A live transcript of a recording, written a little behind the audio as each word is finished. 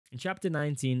In chapter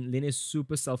 19, Lien is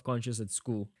super self-conscious at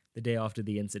school the day after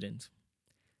the incident.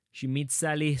 She meets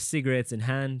Sally, cigarettes in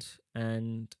hand,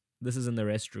 and this is in the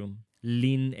restroom.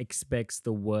 Lien expects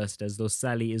the worst, as though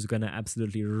Sally is going to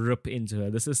absolutely rip into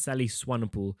her. This is Sally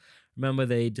Swanepoel. Remember,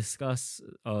 they discuss,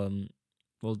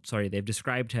 they've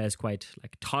described her as quite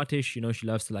like tartish. You know, she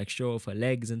loves to like show off her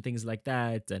legs and things like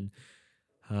that. And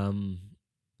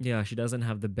she doesn't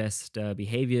have the best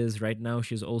behaviors right now.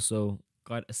 She's also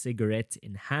got a cigarette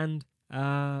in hand.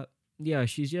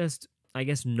 She's just, I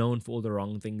guess, known for all the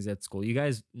wrong things at school. You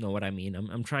guys know what I mean.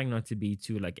 I'm trying not to be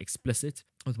too like explicit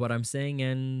with what I'm saying.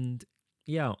 And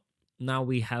yeah, now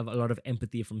we have a lot of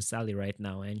empathy from Sally right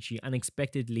now. And she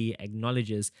unexpectedly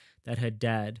acknowledges that her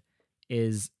dad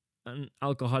is an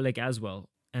alcoholic as well.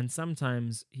 And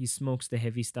sometimes he smokes the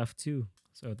heavy stuff too.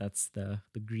 So that's the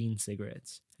green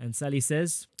cigarettes. And Sally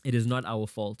says, "It is not our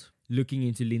fault," looking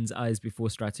into Lien's eyes before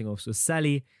starting off. So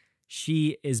Sally,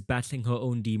 she is battling her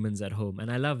own demons at home.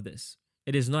 And I love this.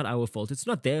 It is not our fault. It's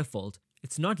not their fault.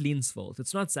 It's not Lien's fault.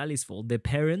 It's not Sally's fault. Their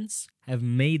parents have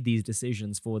made these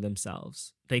decisions for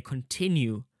themselves. They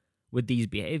continue with these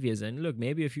behaviors. And look,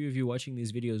 maybe a few of you watching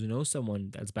these videos know someone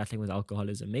that's battling with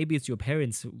alcoholism. Maybe it's your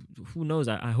parents. Who knows?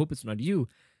 I hope it's not you.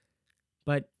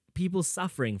 But people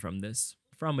suffering from this,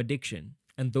 from addiction,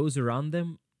 and those around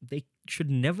them, they should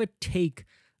never take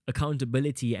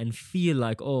accountability and feel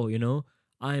like, oh, you know,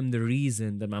 I'm the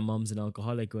reason that my mom's an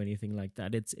alcoholic or anything like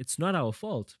that. It's not our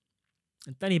fault.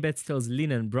 And Tannie Betts tells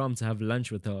Lien and Bram to have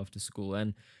lunch with her after school.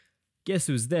 And guess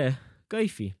who's there?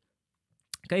 Koifi.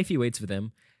 Koifi waits for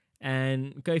them.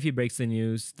 And Koifi breaks the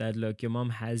news that, look, your mom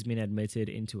has been admitted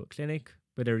into a clinic,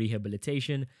 but a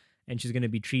rehabilitation, and she's going to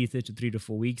be treated to 3 to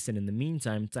 4 weeks. And in the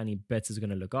meantime, Tannie Betts is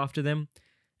going to look after them.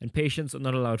 And patients are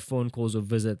not allowed phone calls or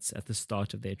visits at the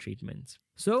start of their treatment.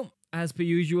 So, as per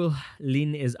usual,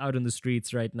 Lien is out on the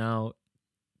streets right now,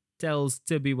 tells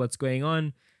Tibby what's going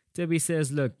on. Tibby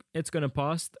says, look, it's going to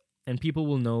pass and people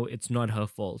will know it's not her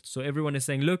fault. So everyone is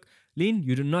saying, look, Lien,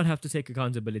 you do not have to take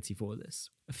accountability for this.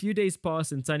 A few days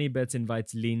pass and Tannie Betts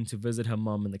invites Lien to visit her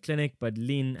mom in the clinic, but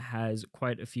Lien has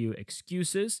quite a few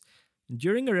excuses.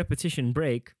 During a repetition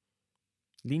break,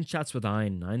 Lien chats with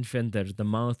Hein Venter, the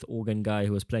mouth organ guy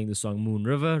who was playing the song Moon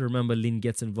River. Remember, Lien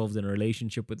gets involved in a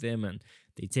relationship with him and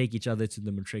they take each other to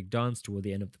the matric dance toward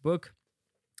the end of the book.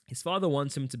 His father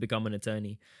wants him to become an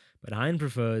attorney, but Hein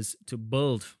prefers to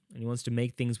build and he wants to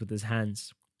make things with his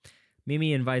hands.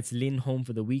 Mimi invites Lien home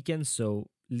for the weekend, so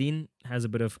Lien has a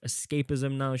bit of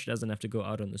escapism now. She doesn't have to go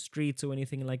out on the streets or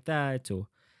anything like that, or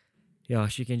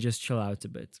she can just chill out a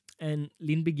bit. And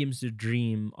Lien begins to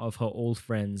dream of her old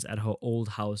friends at her old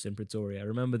house in Pretoria.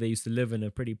 Remember, they used to live in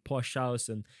a pretty posh house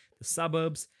in the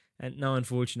suburbs, and now,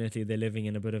 unfortunately, they're living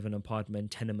in a bit of an apartment,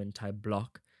 tenement-type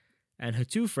block. And her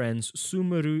two friends,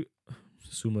 Sumari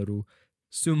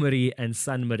and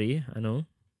Sanmari, I know.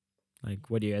 Like,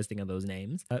 what do you guys think of those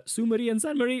names? Sumari and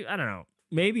Sanmari, I don't know.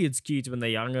 Maybe it's cute when they're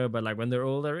younger, but like when they're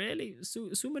older, really?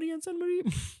 Sumari and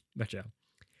Sanmari? But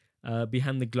yeah.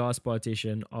 Behind the glass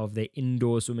partition of the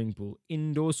indoor swimming pool.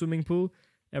 Indoor swimming pool,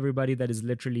 everybody that is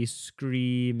literally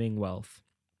screaming wealth.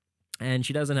 And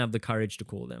she doesn't have the courage to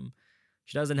call them.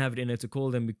 She doesn't have it in her to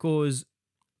call them because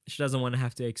she doesn't want to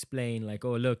have to explain like,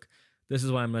 oh, look, this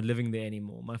is why I'm not living there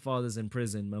anymore. My father's in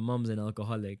prison. My mom's an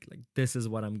alcoholic. Like, this is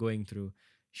what I'm going through.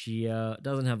 She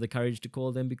doesn't have the courage to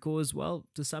call them because, well,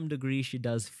 to some degree, she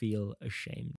does feel ashamed.